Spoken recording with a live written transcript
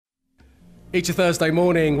Each Thursday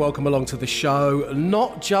morning, welcome along to the show.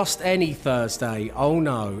 Not just any Thursday, oh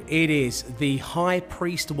no, it is the High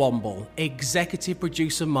Priest Womble, executive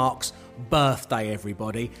producer Mark's birthday,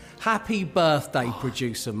 everybody. Happy birthday,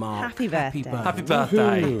 producer Mark. Happy birthday. Happy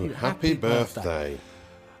birthday. Ooh, happy birthday.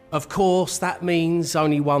 Of course, that means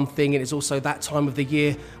only one thing, and it's also that time of the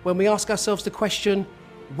year when we ask ourselves the question,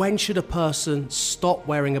 when should a person stop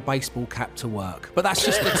wearing a baseball cap to work? But that's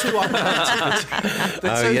just the two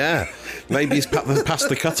alternatives. Yeah. Maybe he's past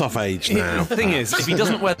the cut-off age now. The thing is, if he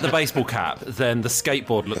doesn't wear the baseball cap, then the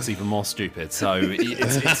skateboard looks even more stupid. So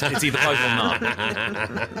it's either both or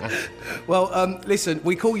none. Well, listen,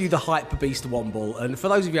 we call you the Hype Beast Womble, and for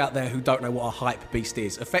those of you out there who don't know what a Hype Beast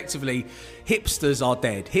is, effectively, hipsters are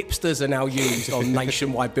dead. Hipsters are now used on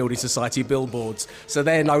nationwide building society billboards, so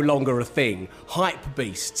they're no longer a thing. Hype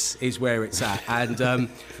Beasts is where it's at, and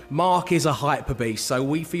Mark is a Hype Beast,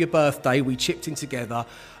 so for your birthday, we chipped in together.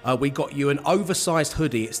 We got you an oversized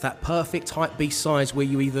hoodie. It's that perfect Hype Beast size where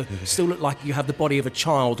you either still look like you have the body of a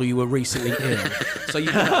child or you were recently ill. So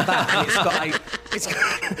you've got that, and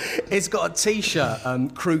it's got a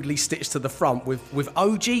T-shirt crudely stitched to the front with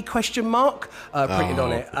OG question mark printed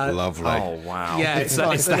on it. Lovely. Oh wow! Yeah, it's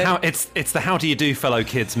nice. the how do you do, fellow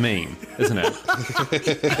kids meme, isn't it?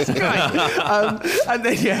 It's great.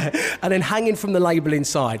 And then hanging from the label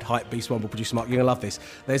inside, Hype Beast Womble producer Mark, you're gonna love this.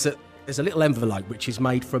 There's a little envelope which is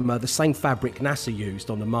made from the same fabric NASA used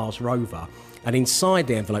on the Mars rover, and inside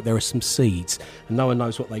the envelope there are some seeds, and no one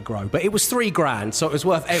knows what they grow. But it was $3,000, so it was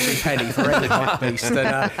worth every penny for every Hype Beast,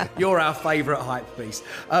 and you're our favourite Hype Beast.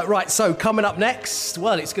 Right, so coming up next,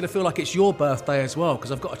 well, it's going to feel like it's your birthday as well,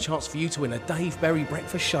 because I've got a chance for you to win a Dave Berry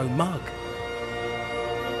Breakfast Show mug.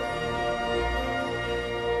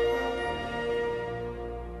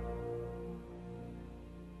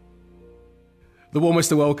 The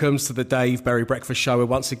warmest of welcomes to the Dave Berry Breakfast Show, and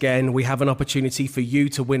once again we have an opportunity for you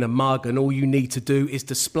to win a mug, and all you need to do is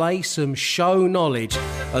display some show knowledge,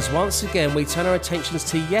 as once again we turn our attentions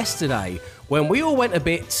to yesterday when we all went a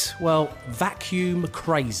bit, well, vacuum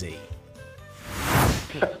crazy.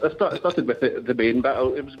 I started with the main bit.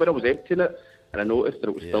 It was when I was emptying it and I noticed that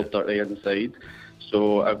it was still dirty inside,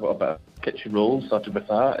 so I got a bit of kitchen roll and started with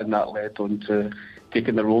that, and that led on to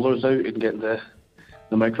taking the rollers out and getting the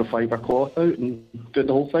microfiber cloth out and do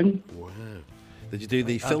the whole thing. Wow. Did you do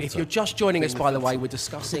the filter? If you're just joining us, by the way, we're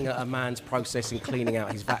discussing a man's process in cleaning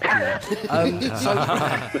out his vacuum.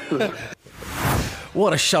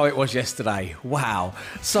 What a show it was yesterday. Wow.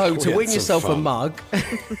 So to win yourself a mug,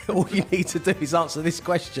 all you need to do is answer this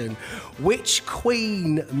question. Which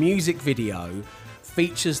Queen music video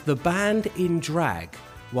features the band in drag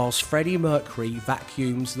whilst Freddie Mercury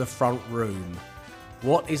vacuums the front room?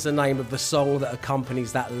 What is the name of the song that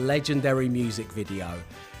accompanies that legendary music video?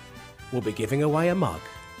 We'll be giving away a mug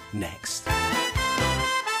next.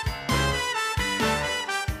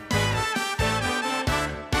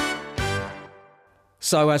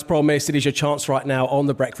 So, as promised, it is your chance right now on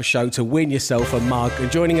The Breakfast Show to win yourself a mug.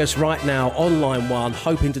 And joining us right now on line one,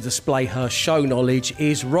 hoping to display her show knowledge,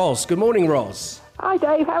 is Roz. Good morning, Roz. Hi,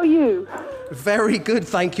 Dave. How are you? Very good,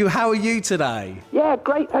 thank you. How are you today? Yeah,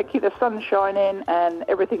 great, thank you. The sun's shining and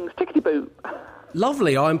everything's tickety-boo.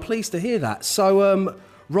 Lovely, I'm pleased to hear that. So,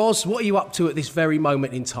 Roz, what are you up to at this very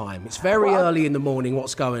moment in time? It's very early in the morning.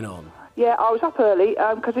 What's going on? Yeah, I was up early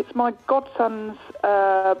because it's my godson's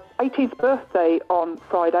 18th birthday on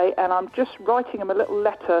Friday, and I'm just writing him a little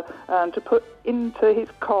letter to put into his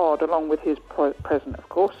card along with his present, of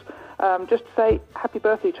course, just to say happy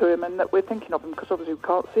birthday to him and that we're thinking of him because obviously we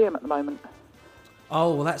can't see him at the moment.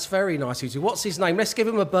 Oh, well, that's very nice of you to. What's his name? Let's give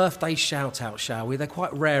him a birthday shout-out, shall we? They're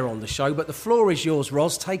quite rare on the show, but the floor is yours,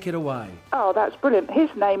 Roz. Take it away. Oh, that's brilliant. His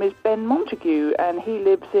name is Ben Montague, and he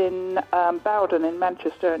lives in Bowden in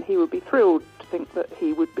Manchester, and he would be thrilled to think that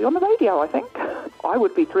he would be on the radio, I think. I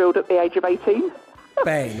would be thrilled at the age of 18.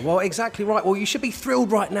 Ben, well, exactly right. Well, you should be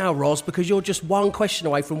thrilled right now, Roz, because you're just one question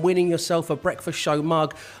away from winning yourself a Breakfast Show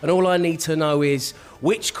mug. And all I need to know is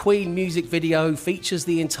which Queen music video features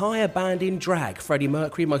the entire band in drag, Freddie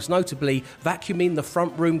Mercury most notably vacuuming the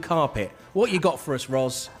front room carpet. What you got for us,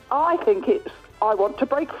 Roz? I think it's I Want to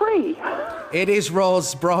Break Free. It is,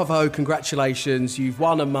 Roz. Bravo. Congratulations. You've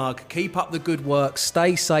won a mug. Keep up the good work.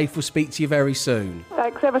 Stay safe. We'll speak to you very soon.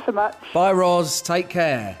 Thanks ever so much. Bye, Roz. Take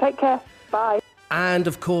care. Take care. Bye. And,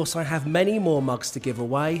 of course, I have many more mugs to give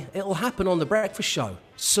away. It'll happen on The Breakfast Show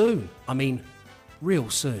soon. I mean, real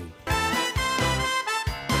soon.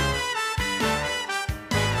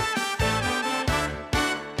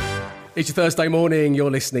 It's your Thursday morning.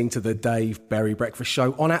 You're listening to the Dave Berry Breakfast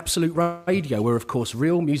Show on Absolute Radio, where, of course,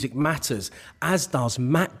 real music matters, as does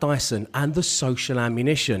Matt Dyson and the Social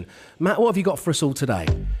Ammunition. Matt, what have you got for us all today?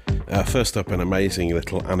 First up, an amazing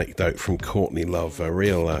little anecdote from Courtney Love, a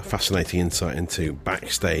real fascinating insight into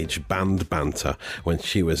backstage band banter when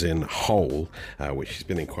she was in Hole, which she's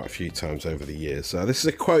been in quite a few times over the years. This is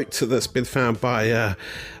a quote that's been found by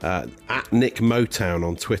at Nick Motown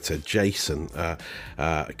on Twitter, Jason.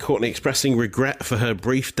 Courtney expressing regret for her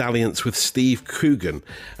brief dalliance with Steve Coogan.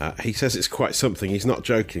 He says it's quite something. He's not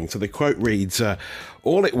joking. So the quote reads,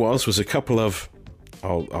 all it was a couple of,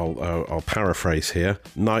 I'll paraphrase here,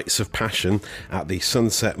 nights of passion at the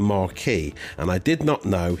Sunset Marquee, and I did not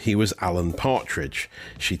know he was Alan Partridge,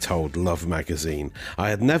 she told Love magazine. I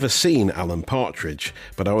had never seen Alan Partridge,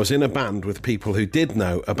 but I was in a band with people who did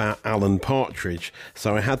know about Alan Partridge,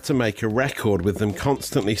 so I had to make a record with them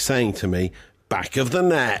constantly saying to me, back of the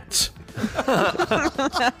net.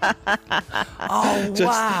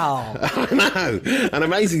 Wow. I know. An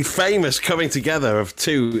amazing, famous coming together of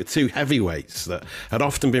two heavyweights that had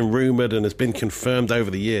often been rumoured and has been confirmed over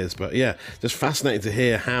the years. But yeah, just fascinating to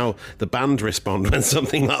hear how the band respond when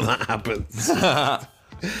something like that happens.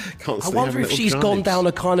 I wonder if she's gone down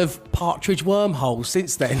a kind of Partridge wormhole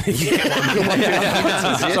since then.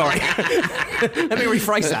 Sorry. Let me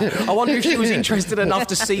rephrase that. I wonder if she was interested enough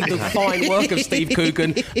to see the fine work of Steve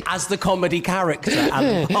Coogan as the comedy character.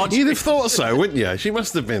 You'd have thought so, wouldn't you? She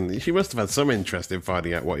must have had some interest in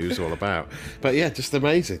finding out what he was all about. But yeah, just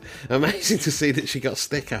amazing. Amazing to see that she got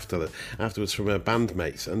stick afterwards from her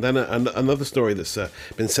bandmates. And then another story that's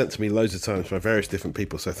been sent to me loads of times by various different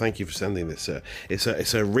people, so thank you for sending this. It's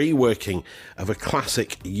a reworking of a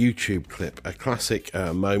classic YouTube clip, a classic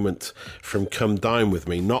moment from Come Dine With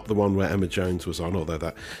Me, not the one where Emma Jones was on, although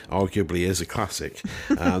that arguably is a classic.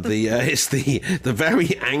 It's the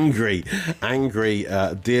very angry,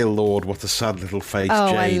 dear Lord, what a sad little face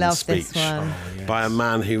Jane speech by a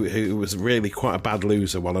man who was really quite a bad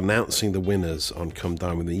loser while announcing the winners on Come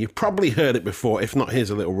Dine With Me. You've probably heard it before. If not, here's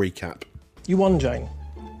a little recap. You won, Jane.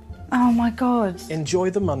 Oh my God. Enjoy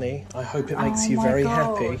the money. I hope it makes you very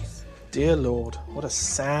happy. Dear Lord, what a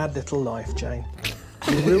sad little life, Jane.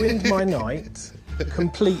 You ruined my night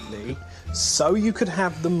completely so you could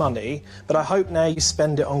have the money, but I hope now you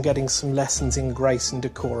spend it on getting some lessons in grace and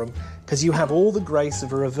decorum, because you have all the grace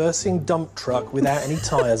of a reversing dump truck without any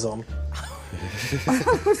tyres on.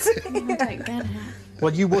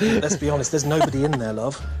 Well, you wouldn't, let's be honest. There's nobody in there,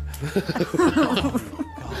 love.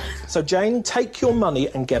 So, Jane, take your money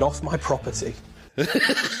and get off my property.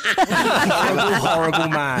 horrible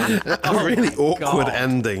man. A really awkward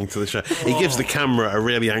ending to the show. He gives the camera a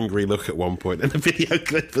really angry look at one point in the video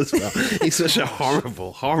clip as well. He's such a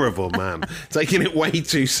horrible man, taking it way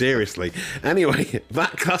too seriously. Anyway,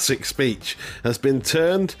 that classic speech has been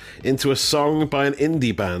turned into a song by an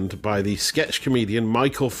indie band by the sketch comedian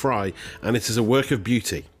Michael Fry, and it is a work of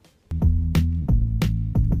beauty.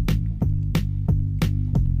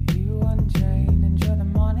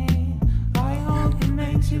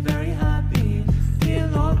 You very happy, dear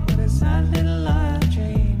Lord, what a sad little life,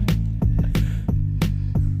 Jane.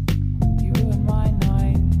 You ruined my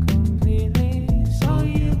night completely, so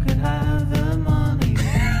you could have the money,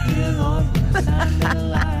 dear Lord, what a sad little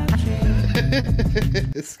life,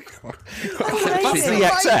 Jane. It's quite That's the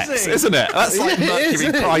XX, isn't it? That's like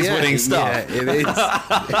Mercury Prize-winning stuff. Yeah, it is.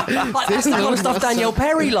 That's the kind of stuff Danielle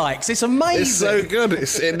Perry likes. It's amazing. It's so good.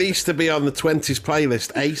 It needs to be on the 20s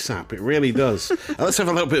playlist ASAP. It really does. Let's have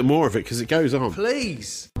a little bit more of it because it goes on.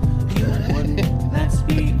 Please. Let's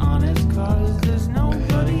be honest, cause there's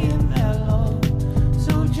nobody in their love.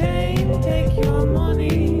 So Jane, take your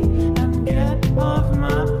money and get off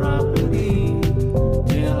my property.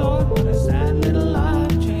 Dear Lord, what a sad little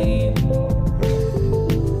life, Jane.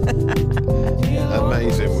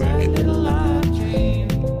 Amazing work.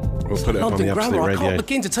 We'll put it up on the Absolute Radio. I can't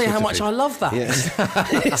begin to tell you how much I love that. Yeah.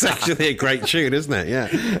 It's actually a great tune, isn't it? Yeah.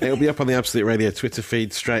 It'll be up on the Absolute Radio Twitter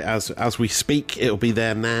feed straight as we speak. It'll be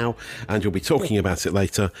there now, and you'll be talking about it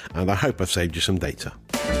later, and I hope I've saved you some data.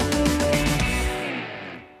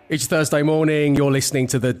 It's Thursday morning. You're listening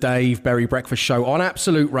to the Dave Berry Breakfast Show on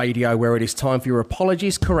Absolute Radio, where it is time for your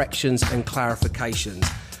apologies, corrections and clarifications.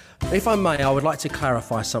 If I may, I would like to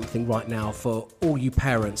clarify something right now for all you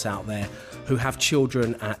parents out there who have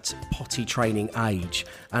children at potty training age.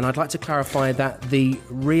 And I'd like to clarify that the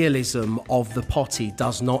realism of the potty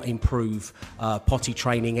does not improve potty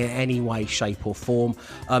training in any way, shape or form.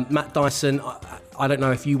 Matt Dyson, I don't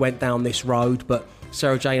know if you went down this road, but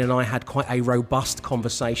Sarah Jane and I had quite a robust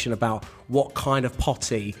conversation about what kind of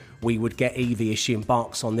potty we would get Evie as she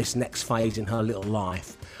embarks on this next phase in her little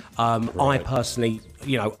life. I personally,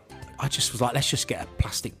 I just was like, let's just get a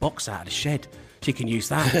plastic box out of the shed. She can use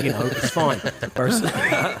that, it's fine.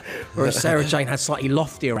 Whereas Sarah Jane had slightly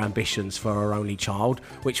loftier ambitions for her only child,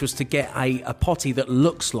 which was to get a potty that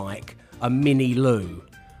looks like a mini loo.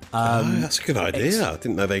 That's a good idea. I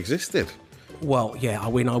didn't know they existed. Well, yeah, I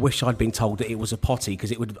wish I'd been told that it was a potty,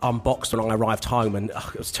 because it would unbox when I arrived home, and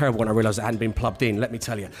it was terrible when I realised it hadn't been plugged in, let me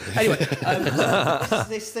tell you. Anyway,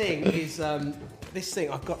 this thing is... this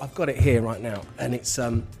thing, I've got it here right now, and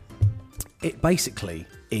it basically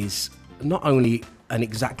is not only an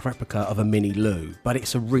exact replica of a mini loo, but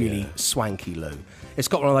it's a really swanky loo. It's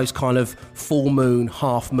got one of those kind of full moon,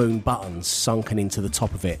 half moon buttons sunken into the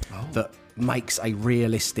top of it that makes a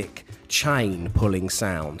realistic chain pulling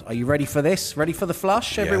sound. Are you ready for this? Ready for the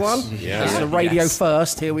flush, everyone? Yeah. This is the radio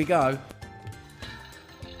first. Here we go.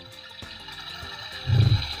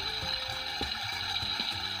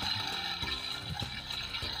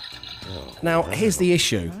 Now, here's the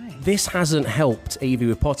issue. This hasn't helped Evie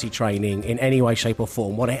with potty training in any way, shape or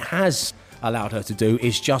form. What it has allowed her to do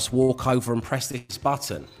is just walk over and press this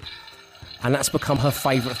button. And that's become her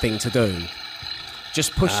favourite thing to do.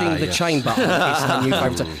 Just pushing the chain button is her new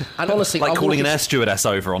favourite thing. And honestly, like calling an air stewardess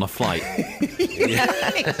over on a flight.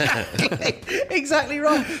 Exactly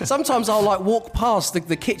right. Sometimes I'll walk past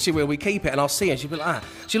the kitchen where we keep it, and I'll see her, and she'll be like,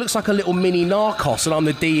 she looks like a little mini Narcos, and I'm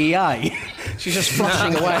the DEA. She's just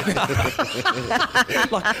flushing away.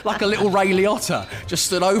 like a little Ray Liotta, just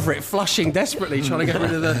stood over it, flushing desperately, trying to get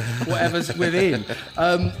rid of the whatever's within.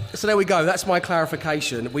 So there we go. That's my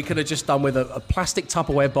clarification. We could have just done with a plastic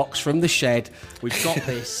Tupperware box from the shed. We've got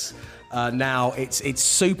this. Now it's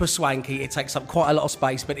super swanky. It takes up quite a lot of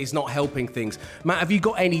space, but it's not helping things. Matt, have you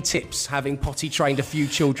got any tips, having potty trained a few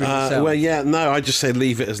children yourself? Well, yeah, no, I just say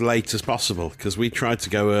leave it as late as possible, because we tried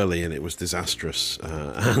to go early and it was disastrous.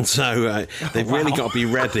 And so they've really got to be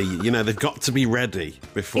ready. They've got to be ready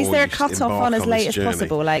before. Is there a cut-off on as late as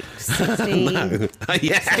possible, like 60? No.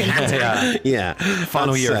 Yeah.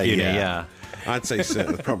 Final year of uni, I'd say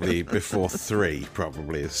probably before 3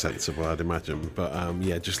 probably is sensible, I'd imagine. But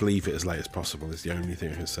just leave it as late as possible is the only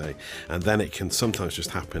thing I can say. And then it can sometimes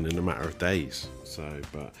just happen in a matter of days.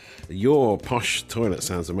 But your posh toilet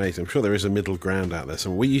sounds amazing. I'm sure there is a middle ground out there.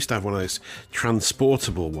 So we used to have one of those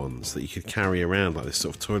transportable ones that you could carry around, like this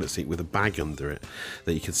sort of toilet seat with a bag under it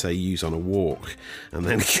that you could say use on a walk, and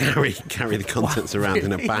then carry the contents around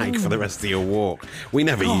in a bag for the rest of your walk. We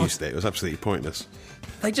never used it. It was absolutely pointless.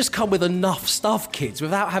 They just come with enough stuff, kids,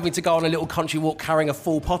 without having to go on a little country walk carrying a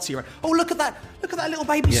full potty around. Oh, look at that little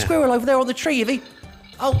baby squirrel over there on the tree, Evie.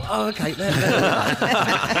 Oh, okay. There.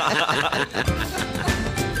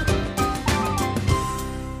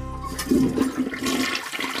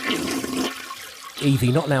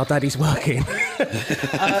 Evie, not now, Daddy's working. So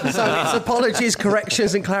it's Apologies,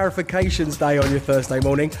 Corrections and Clarifications Day on your Thursday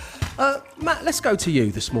morning. Matt, let's go to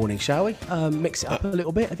you this morning, shall we? Mix it up a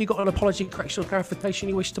little bit. Have you got an apology, correction or clarification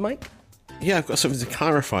you wish to make? Yeah, I've got something to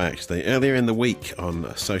clarify, actually. Earlier in the week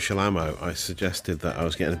on Social Ammo, I suggested that I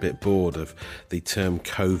was getting a bit bored of the term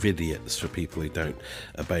COVIDiots for people who don't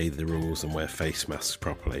obey the rules and wear face masks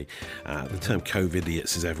properly. The term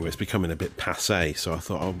COVIDiots is everywhere. It's becoming a bit passé, so I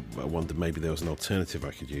thought, I wondered maybe there was an alternative I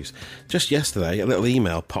could use. Just yesterday, a little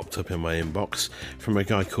email popped up in my inbox from a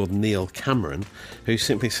guy called Neil Cameron, who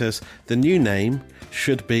simply says, the new name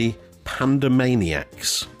should be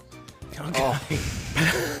Pandemaniacs. Okay.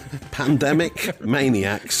 Pandemic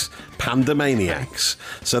maniacs, Pandemaniacs.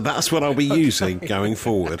 So that's what I'll be using going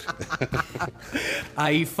forward.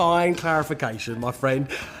 A fine clarification, my friend.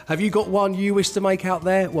 Have you got one you wish to make out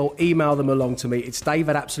there? Well, email them along to me. It's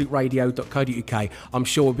dave@absoluteradio.co.uk. I'm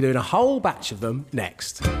sure we'll be doing a whole batch of them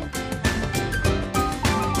next.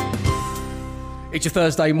 It's your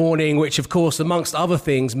Thursday morning, which, of course, amongst other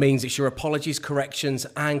things, means it's your apologies, corrections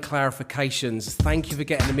and clarifications. Thank you for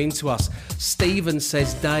getting them into us. Stephen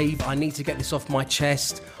says, Dave, I need to get this off my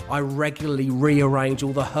chest. I regularly rearrange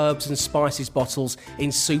all the herbs and spices bottles in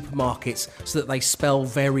supermarkets so that they spell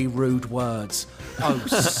very rude words. Oh,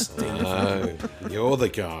 Steve. Oh, you're the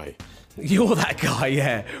guy. You're that guy,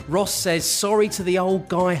 yeah. Ross says, sorry to the old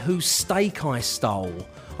guy whose steak I stole.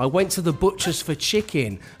 I went to the butcher's for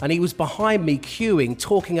chicken and he was behind me queuing,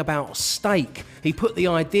 talking about steak. He put the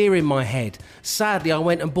idea in my head. Sadly, I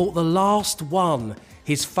went and bought the last one.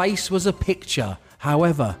 His face was a picture.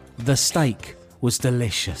 However, the steak was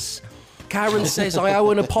delicious. Karen says, I owe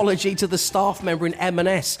an apology to the staff member in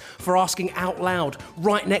M&S for asking out loud,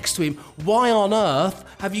 right next to him, why on earth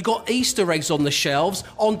have you got Easter eggs on the shelves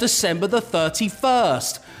on December the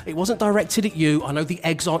 31st? It wasn't directed at you. I know the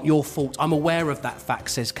eggs aren't your fault. I'm aware of that fact,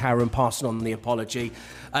 says Karen, passing on the apology.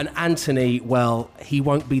 And Anthony, well, he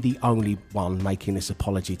won't be the only one making this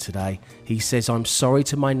apology today. He says, I'm sorry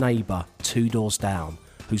to my neighbour 2 doors down,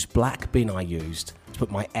 whose black bin I used to put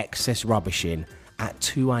my excess rubbish in at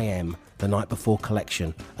 2 a.m. the night before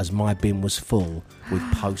collection, as my bin was full with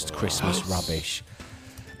post-Christmas rubbish.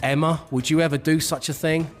 Emma, would you ever do such a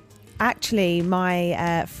thing? Actually,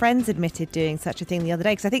 my friends admitted doing such a thing the other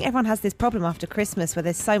day, because I think everyone has this problem after Christmas where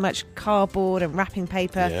there's so much cardboard and wrapping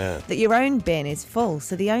paper that your own bin is full.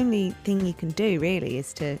 So the only thing you can do really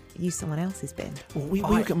is to use someone else's bin.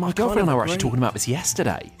 Well, my girlfriend and I were actually talking about this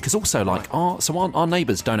yesterday, because also our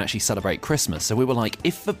neighbours don't actually celebrate Christmas, so we were like,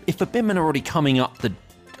 if the binmen are already coming up the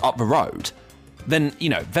road, then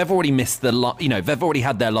they've already missed they've already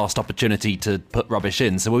had their last opportunity to put rubbish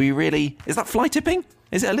in. So is that fly tipping?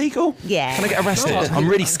 Is it illegal? Yeah. Can I get arrested? I'm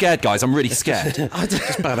really scared, guys. I'm really scared.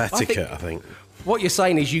 Just bad etiquette, I think. What you're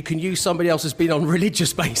saying is you can use somebody else's bin on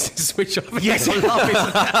religious basis, which I think Yes. I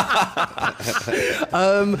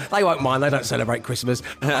love. They won't mind. They don't celebrate Christmas.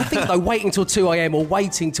 I think, though, waiting till 2 a.m. or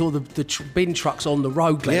waiting till the bin truck's on the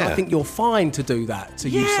road, Glenn, I think you're fine to do that, to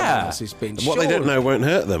use someone else's bin. What they don't know won't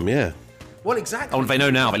hurt them, yeah. Well, exactly. Oh, they know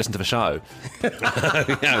now. They listen to the show.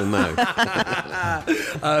 No.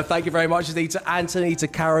 Thank you very much indeed to Anthony, to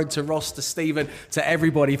Karen, to Ross, to Stephen, to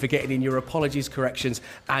everybody for getting in your apologies, corrections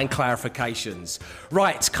and clarifications.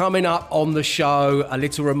 Right, coming up on the show, a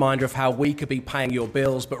little reminder of how we could be paying your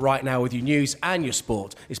bills. But right now, with your news and your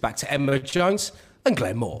sport, it's back to Emma Jones and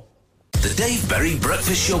Glenn Moore. The Dave Berry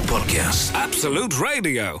Breakfast Show Podcast. Absolute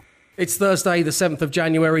Radio. It's Thursday, the 7th of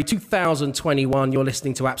January, 2021. You're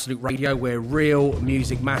listening to Absolute Radio, where real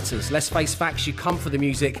music matters. Let's face facts, you come for the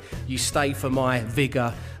music, you stay for my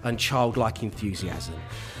vigour and childlike enthusiasm.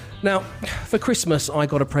 Now, for Christmas, I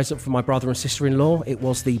got a present from my brother and sister-in-law. It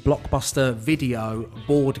was the Blockbuster Video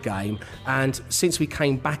board game. And since we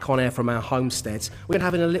came back on air from our homesteads, we're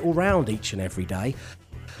having a little round each and every day.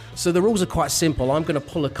 So the rules are quite simple. I'm going to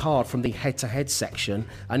pull a card from the head-to-head section,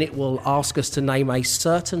 and it will ask us to name a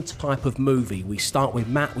certain type of movie. We start with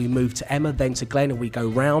Matt, we move to Emma, then to Glenn, and we go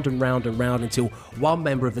round and round and round until one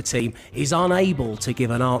member of the team is unable to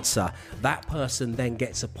give an answer. That person then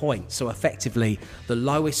gets a point. So effectively, the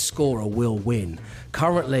lowest scorer will win.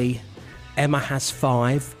 Currently, Emma has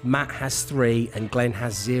 5, Matt has 3, and Glenn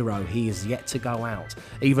has 0. He is yet to go out,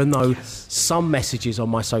 even though some messages on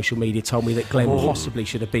my social media told me that Glenn possibly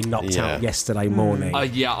should have been knocked out yesterday morning. Do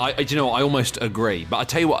you know what? I almost agree. But I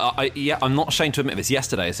tell you what, I'm not ashamed to admit this.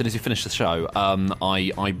 Yesterday, as soon as we finished the show,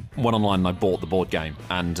 I went online and I bought the board game,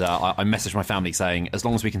 and I messaged my family saying, as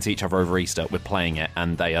long as we can see each other over Easter, we're playing it,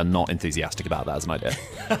 and they are not enthusiastic about that as an idea.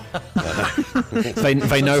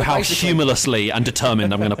 They know how humorlessly and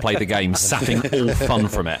determined I'm going to play the game, sapping all fun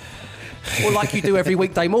from it. Well, like you do every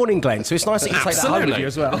weekday morning, Glenn, so it's nice that you take that home with you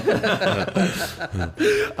as well.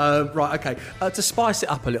 Right, OK. To spice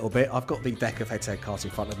it up a little bit, I've got the deck of head-to-head cards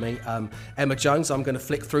in front of me. Emma Jones, I'm going to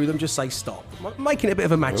flick through them, just say stop. I'm making it a bit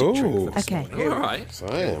of a magic trick for this morning. All right.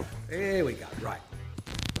 Here we go, right.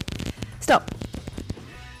 Stop.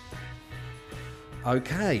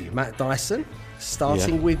 OK, Matt Dyson,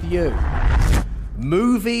 starting with you.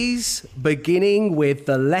 Movies beginning with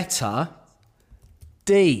the letter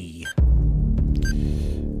D.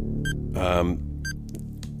 Mrs.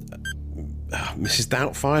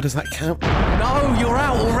 Doubtfire, does that count? No, you're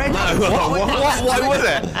out already. No, what? Why would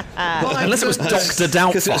it? Unless it was Dr.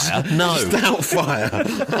 Doubtfire. No. Doubtfire.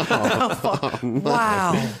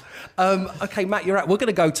 Wow. OK, Matt, you're out. We're going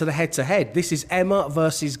to go to the head-to-head. This is Emma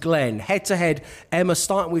versus Glenn. Head-to-head, Emma,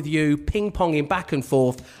 starting with you, ping-ponging back and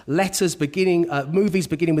forth. Movies beginning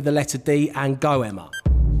with the letter D, and go, Emma.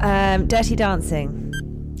 Dirty Dancing.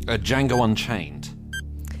 Django Unchained.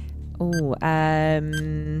 Oh,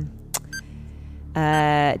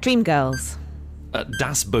 Dreamgirls.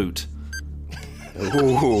 Das Boot.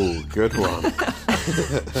 Ooh, good one.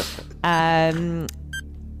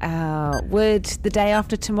 Would The Day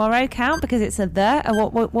After Tomorrow count because it's a the?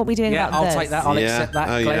 What are we doing about I'll this? take that. I'll accept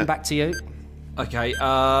that. Glenn, back to you. Okay.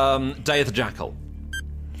 Day of the Jackal.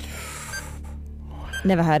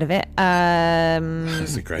 Never heard of it.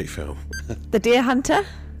 It's a great film. The Deer Hunter.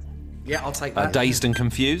 Yeah, I'll take that. Dazed and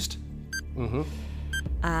Confused. Mm-hmm.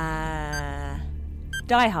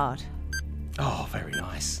 Die Hard. Oh, very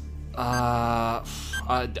nice. Oh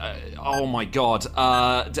my God.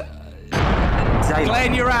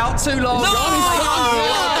 Glenn, you're out. Too long. I'm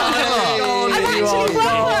actually won.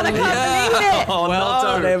 I can't believe it. Oh, Well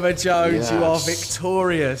done, Emma Jones. Yes. You are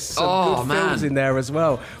victorious. Some good films in there as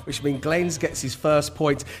well, which means Glenn gets his first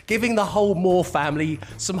point, giving the whole Moore family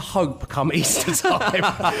some hope come Easter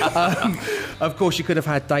time. Of course, you could have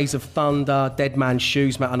had Days of Thunder, Dead Man's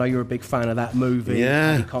Shoes, Matt. I know you're a big fan of that movie.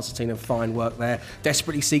 Yeah. Constantine and fine work there.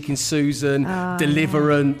 Desperately Seeking Susan,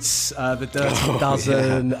 Deliverance, The Dirty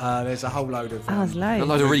Dozen. There's a whole load of... Loads. A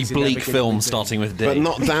load of really bleak films starting with D. But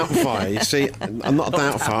not Doubtfire. You see, I'm not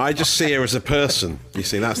Doubtfire. I just see her as a person. You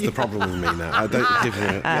see, that's the problem with me now. I don't give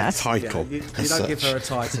her a title. You don't give her a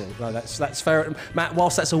title. No, that's fair. Matt,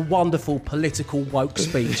 whilst that's a wonderful political woke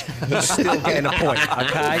speech, you're still getting a point,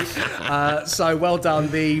 okay? So well done.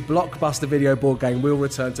 The Blockbuster video board game will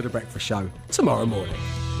return to the Breakfast Show tomorrow morning.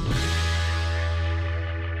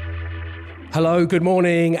 Hello, good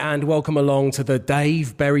morning, and welcome along to the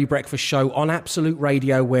Dave Berry Breakfast Show on Absolute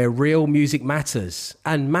Radio, where real music matters.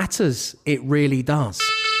 And matters, it really does.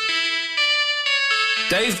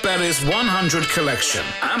 Dave Berry's 100 collection,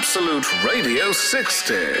 Absolute Radio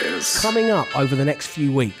 60s. Coming up over the next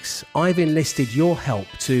few weeks, I've enlisted your help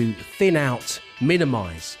to thin out,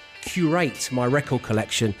 minimise, curate my record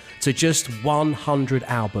collection to just 100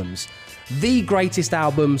 albums. The greatest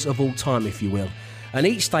albums of all time, if you will. And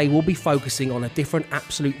each day we'll be focusing on a different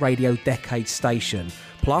Absolute Radio decade station.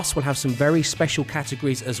 Plus, we'll have some very special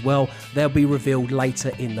categories as well. They'll be revealed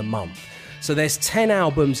later in the month. So there's 10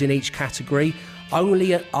 albums in each category.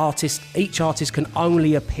 Each artist can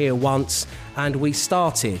only appear once. And we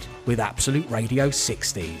started with Absolute Radio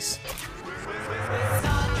 60s.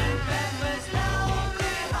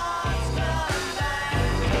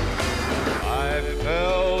 I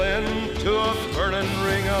fell into a burning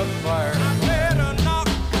ring of fire.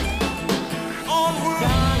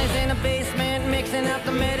 Johnny's in the basement mixing up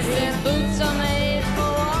the medicine. Boots on the head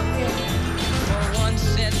for walking. For once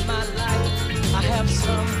in my life, I have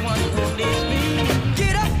someone who needs me.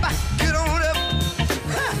 Get up, get on up.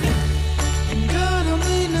 And God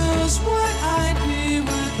only knows what I'd be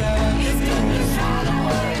without you.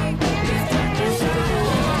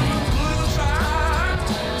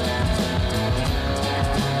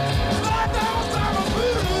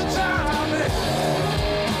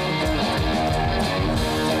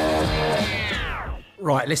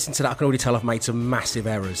 Right, listen to that. I can already tell I've made some massive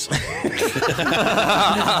errors. Oh,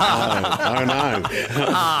 no.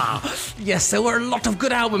 Yes, there were a lot of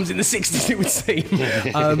good albums in the 60s, it would seem.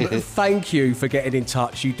 Thank you for getting in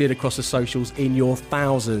touch. You did across the socials in your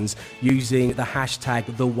thousands using the hashtag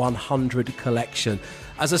 #the100 collection.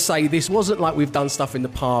 As I say, this wasn't like we've done stuff in the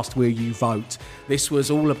past where you vote. This was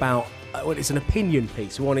all about, well, it's an opinion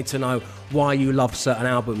piece. We wanted to know why you love certain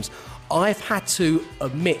albums. I've had to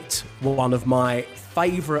omit one of my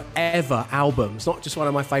favourite ever albums, not just one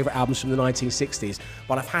of my favourite albums from the 1960s,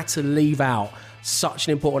 but I've had to leave out such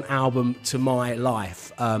an important album to my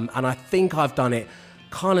life. And I think I've done it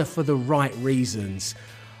kind of for the right reasons.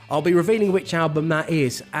 I'll be revealing which album that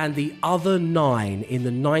is and the other 9 in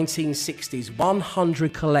the 1960s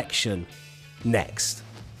 100 collection next.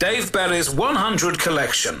 Dave Berry's 100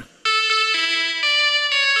 collection.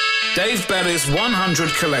 Dave Berry's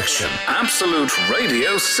 100 collection, Absolute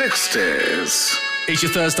Radio 60s. It's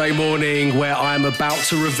your Thursday morning where I'm about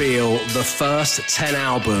to reveal the first 10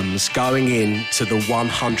 albums going into the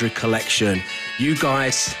 100 collection. You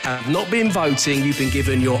guys have not been voting, you've been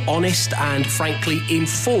given your honest and frankly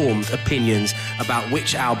informed opinions about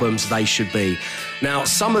which albums they should be. Now,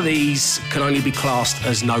 some of these can only be classed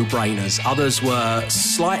as no-brainers. Others were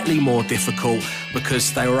slightly more difficult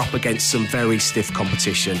because they were up against some very stiff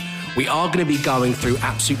competition. We are going to be going through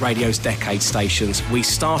Absolute Radio's decade stations. We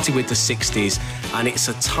started with the 60s, and it's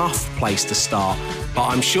a tough place to start. But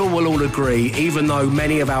I'm sure we'll all agree, even though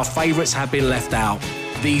many of our favourites have been left out,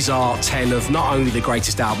 these are 10 of not only the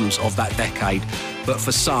greatest albums of that decade, but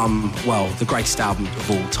for some, well, the greatest album of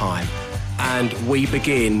all time. And we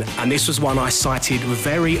begin, and this was one I cited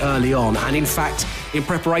very early on, and in fact, in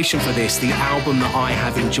preparation for this, the album that I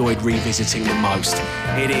have enjoyed revisiting the most.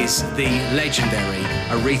 It is the legendary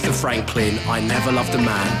Aretha Franklin, I Never Loved a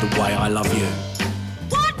Man the Way I Love You.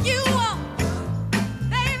 What you want,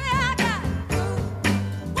 baby, I got it.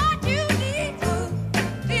 What you need,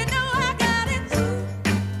 do you know I got it?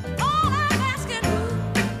 All I'm asking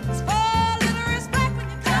is for a little respect when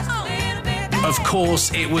you come home. Of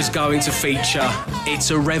course, it was going to feature.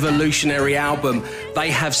 It's a revolutionary album.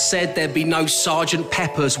 They have said there'd be no Sgt.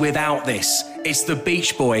 Pepper's without this. It's the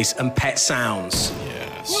Beach Boys and Pet Sounds.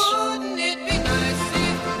 Yes. Wouldn't it be nice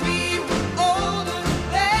if we were older,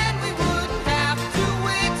 then we wouldn't have to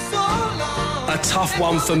wait so long? A tough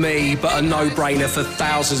one for me, but a no-brainer for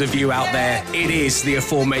thousands of you out there. It is the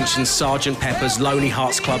aforementioned Sgt. Pepper's Lonely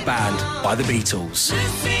Hearts Club Band by the Beatles.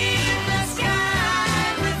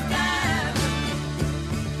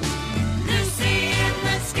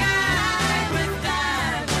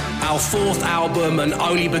 Our fourth album, and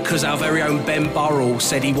only because our very own Ben Burrell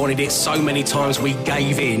said he wanted it so many times we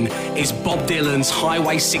gave in, is Bob Dylan's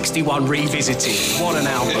Highway 61 Revisited. What an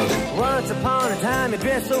album. Once upon a time you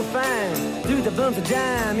dressed so fine, threw the bumps of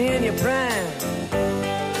dime in your prime.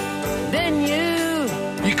 Then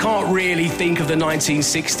You can't really think of the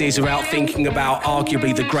 1960s without thinking about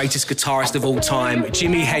arguably the greatest guitarist of all time,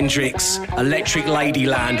 Jimi Hendrix. Electric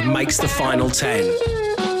Ladyland makes the final 10.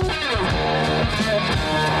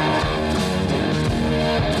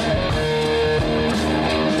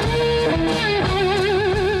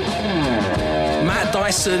 Matt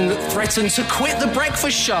Dyson threatened to quit the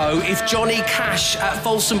breakfast show if Johnny Cash at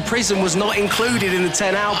Folsom Prison was not included in the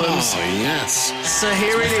 10 albums. Oh, yes. So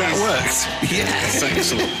here it is. That worked. Yes,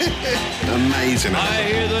 excellent. Amazing. I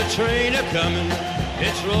hear the train a-coming,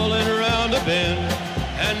 it's rolling around a bend,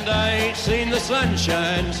 and I ain't seen the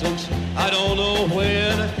sunshine since I don't know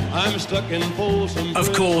when. I'm stuck in Folsom.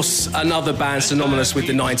 Of course, another band synonymous with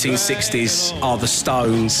the 1960s are the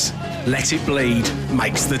Stones. Let It Bleed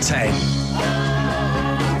makes the 10.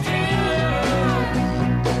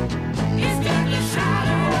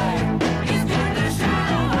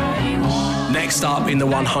 Next up in the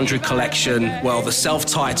 100 collection, well, the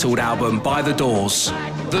self-titled album by The Doors.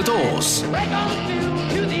 The Doors. break on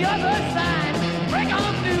through to the other side. Break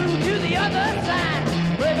on through to the other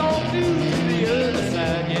side. Break on through to the other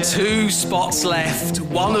side. Yeah. 2 spots left.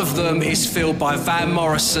 One of them is filled by Van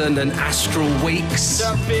Morrison and Astral Weeks.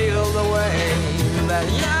 To feel the way that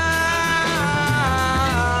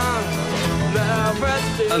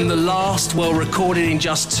And the last, well, recorded in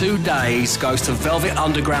just 2 days, goes to Velvet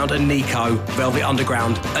Underground and Nico. Velvet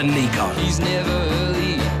Underground and Nico. He's never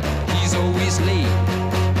early, he's always late.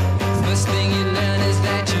 First thing you learn is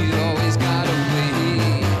that you always gotta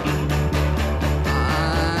wait.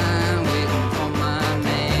 I'm waiting for my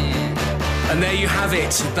man. And there you have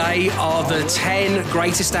it. They are the 10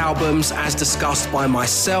 greatest albums as discussed by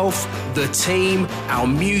myself, the team, our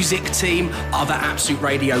music team, other Absolute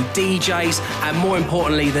Radio DJs, and more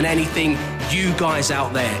importantly than anything, you guys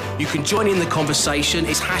out there. You can join in the conversation.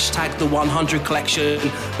 It's hashtag the 100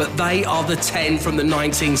 collection, but they are the 10 from the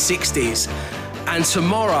 1960s. And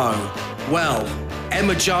tomorrow, well,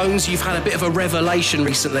 Emma Jones, you've had a bit of a revelation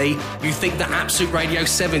recently. You think that Absolute Radio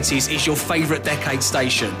 70s is your favourite decade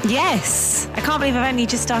station. Yes. I can't believe I've only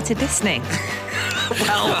just started listening.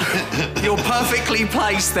 Well, you're perfectly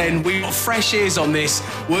placed then. We've got fresh ears on this.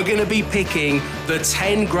 We're going to be picking the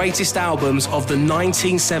 10 greatest albums of the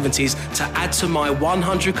 1970s to add to my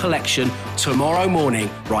 100 collection tomorrow morning,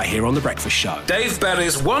 right here on The Breakfast Show. Dave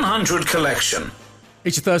Berry's 100 collection.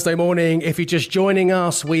 It's your Thursday morning. If you're just joining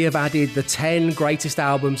us, we have added the 10 greatest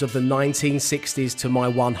albums of the 1960s to my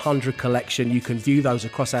 100 collection. You can view those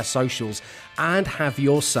across our socials and have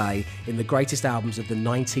your say in the greatest albums of the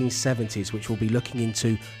 1970s, which we'll be looking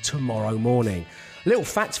into tomorrow morning. Little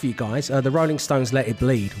fact for you guys, the Rolling Stones' Let It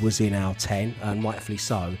Bleed was in our 10, and rightfully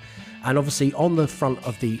so. And obviously on the front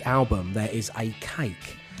of the album, there is a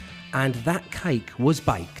cake. And that cake was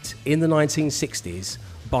baked in the 1960s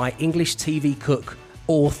by English TV cook,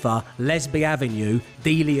 author, Lesbie Avenue,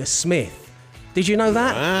 Delia Smith. Did you know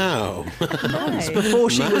that? Wow. It's before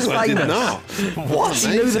she was famous. I did not. What? She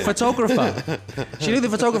knew the photographer. She knew the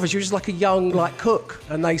photographer. She was just like a young cook.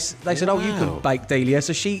 And they said, oh, you can bake, Delia.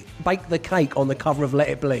 So she baked the cake on the cover of Let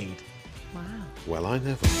It Bleed. Wow. Well, I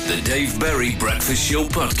never. The Dave Berry Breakfast Show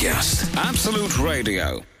Podcast. Absolute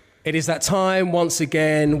Radio. It is that time once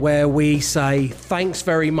again where we say thanks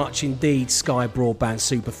very much indeed, Sky Broadband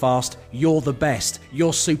Superfast. You're the best,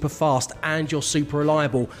 you're super fast and you're super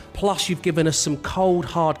reliable. Plus you've given us some cold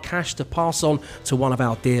hard cash to pass on to one of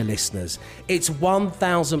our dear listeners. It's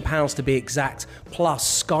 £1,000 to be exact, plus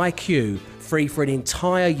Sky Q free for an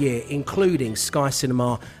entire year, including Sky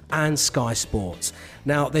Cinema and Sky Sports.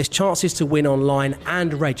 Now, there's chances to win online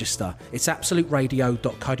and register. It's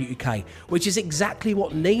absoluteradio.co.uk, which is exactly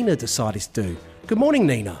what Nina decided to do. Good morning,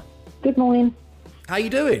 Nina. Good morning. How you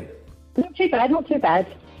doing? Not too bad, not too bad.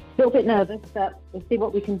 A little bit nervous, but we'll see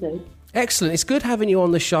what we can do. Excellent. It's good having you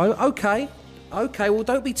on the show. Okay, well,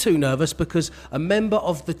 don't be too nervous because a member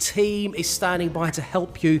of the team is standing by to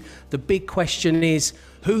help you. The big question is,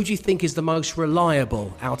 who do you think is the most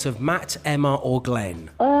reliable out of Matt, Emma or Glenn?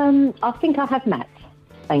 I think I have Matt.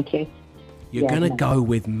 Thank you. You're going to go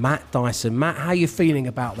with Matt Dyson. Matt, how are you feeling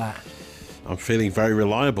about that? I'm feeling very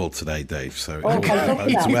reliable today, Dave, so it Okay,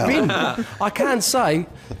 bodes well. I can say,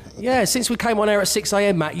 yeah, since we came on air at 6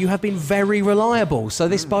 a.m, Matt, you have been very reliable. So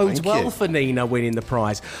this bodes thank well you. for Nina winning the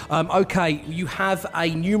prize. Okay, you have a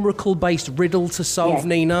numerical-based riddle to solve, Yes.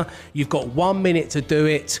 Nina. You've got 1 minute to do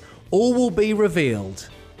it. All will be revealed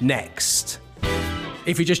next.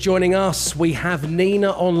 If you're just joining us, we have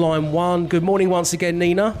Nina on line 1. Good morning once again,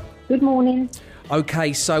 Nina. Good morning.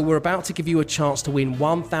 Okay, so we're about to give you a chance to win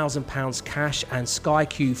 £1,000 cash and Sky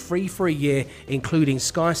Q free for a year, including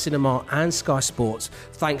Sky Cinema and Sky Sports,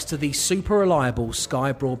 thanks to the super reliable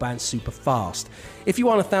Sky Broadband Super Fast. If you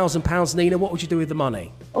won £1,000, Nina, what would you do with the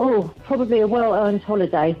money? Oh, probably a well-earned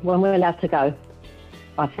holiday when we're allowed to go,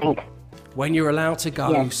 I think. When you're allowed to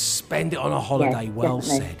go, Yes. spend it on a holiday. Yes, Well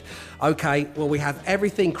definitely. said. Okay, well, we have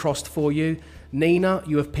everything crossed for you. Nina,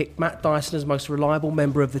 you have picked Matt Dyson as most reliable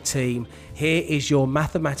member of the team. Here is your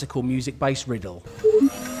mathematical music-based riddle.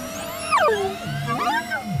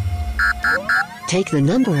 Take the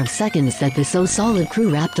number of seconds that the So Solid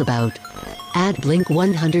crew rapped about. Add Blink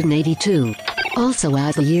 182. Also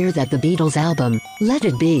add the year that the Beatles album, Let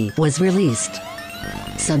It Be, was released.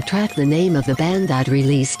 Subtract the name of the band that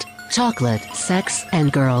released Chocolate, Sex,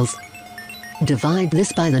 and Girls. Divide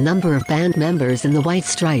this by the number of band members in the White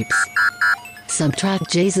Stripes. Subtract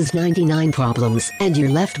Jay's 99 Problems, and you're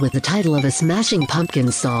left with the title of a Smashing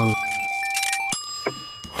Pumpkins song.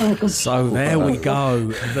 So there we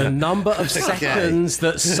go. The number of seconds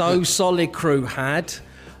that So Solid crew had,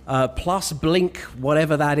 plus Blink,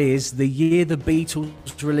 whatever that is, the year the Beatles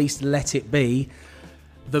released Let It Be,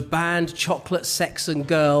 the band Chocolate, Sex and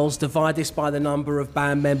Girls, divide this by the number of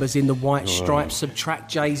band members in the White Stripes, subtract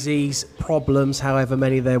Jay-Z's Problems, however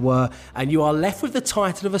many there were, and you are left with the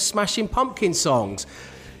title of a Smashing Pumpkins songs.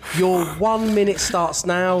 Your 1 minute starts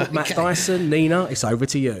now. Matt Dyson, Nina, it's over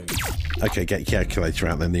to you. Okay, get your calculator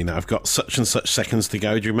out then, Nina. I've got such and such seconds to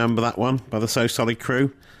go. Do you remember that one by the So Solid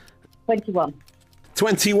crew? 21.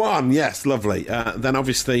 21, yes, lovely. Then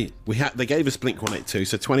obviously they gave us Blink 182,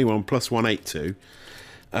 so 21 plus 182.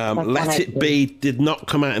 Let It Be did not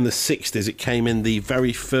come out in the 60s. It came in the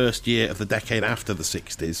very first year of the decade after the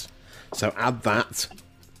 60s. So add that.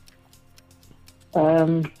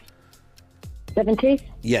 70s?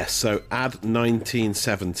 Yes, so add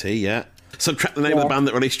 1970, yeah. Subtract the name of the band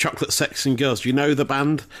that released Chocolate, Sex and Girls. Do you know the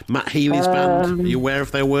band? Matt Healy's band? Are you aware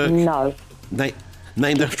of their work? No.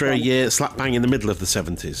 Named after a year slap bang in the middle of the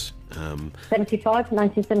 70s.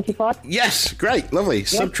 1975? Yes, great, lovely. Yep.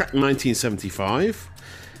 Subtract 1975.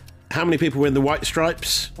 How many people were in the White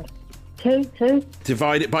Stripes? Two.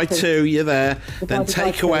 Divide it by two, you're there. Then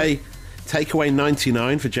Divided by take away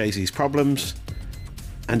 99 for Jay-Z's Problems.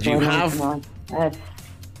 And you have...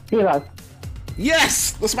 0.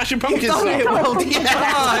 Yes! The Smashing Pumpkins song! Well done. Yeah.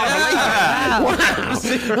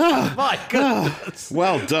 My goodness.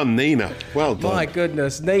 Well done, Nina. Well done. My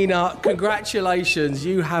goodness. Nina, congratulations.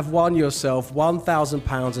 You have won yourself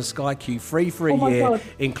 £1,000 of Sky Q free for a year, God.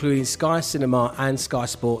 including Sky Cinema and Sky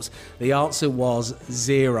Sports. The answer was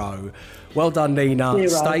 0. Well done, Nina. 0.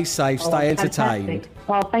 Stay safe, stay entertained. Fantastic.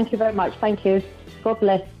 Oh, thank you very much. Thank you. God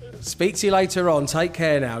bless. Speak to you later on. Take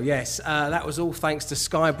care now. Yes, that was all thanks to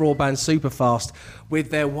Sky Broadband Superfast.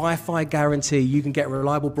 With their Wi-Fi guarantee, you can get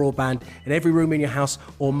reliable broadband in every room in your house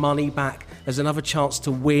or money back. There's another chance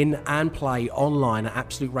to win and play online at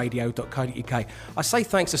absoluteradio.co.uk. I say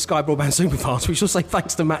thanks to Sky Broadband Superfast. We should say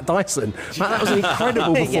thanks to Matt Dyson. Matt, that was an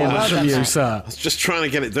incredible performance from you, sir. I was just trying to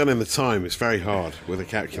get it done in the time. It's very hard with a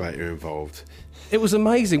calculator involved. It was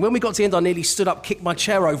amazing. When we got to the end, I nearly stood up, kicked my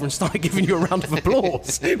chair over and started giving you a round of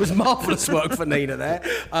applause. It was marvellous work for Nina there.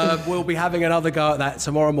 We'll be having another go at that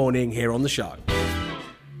tomorrow morning here on the show.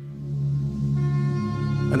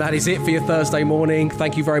 And that is it for your Thursday morning.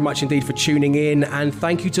 Thank you very much indeed for tuning in. And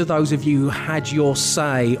thank you to those of you who had your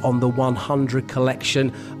say on the 100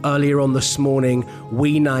 collection. Earlier on this morning,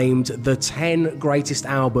 we named the 10 greatest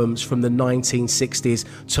albums from the 1960s.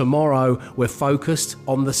 Tomorrow, we're focused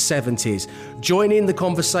on the 70s. Join in the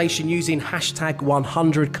conversation using hashtag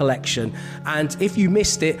 100collection. And if you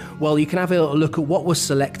missed it, well, you can have a look at what was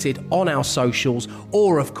selected on our socials.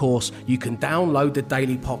 Or, of course, you can download the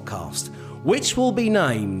daily podcast, which will be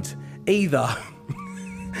named either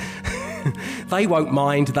They Won't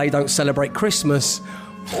Mind, They Don't Celebrate Christmas,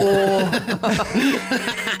 or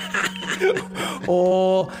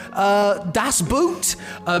or Das Boot.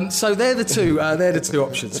 So they're the two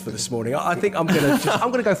options for this morning. I think I'm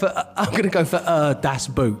gonna go for Das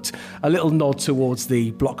Boot. A little nod towards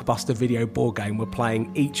the blockbuster video board game we're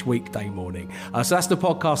playing each weekday morning. So that's the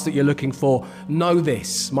podcast that you're looking for. Know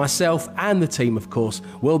this: myself and the team, of course,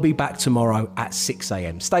 will be back tomorrow at 6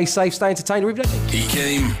 a.m. Stay safe, stay entertained. He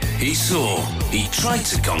came, he saw, he tried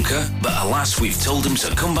to conquer, but alas, we've told him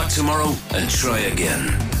to come back tomorrow and try again.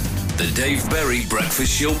 The Dave Berry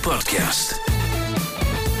Breakfast Show Podcast.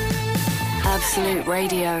 Absolute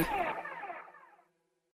Radio.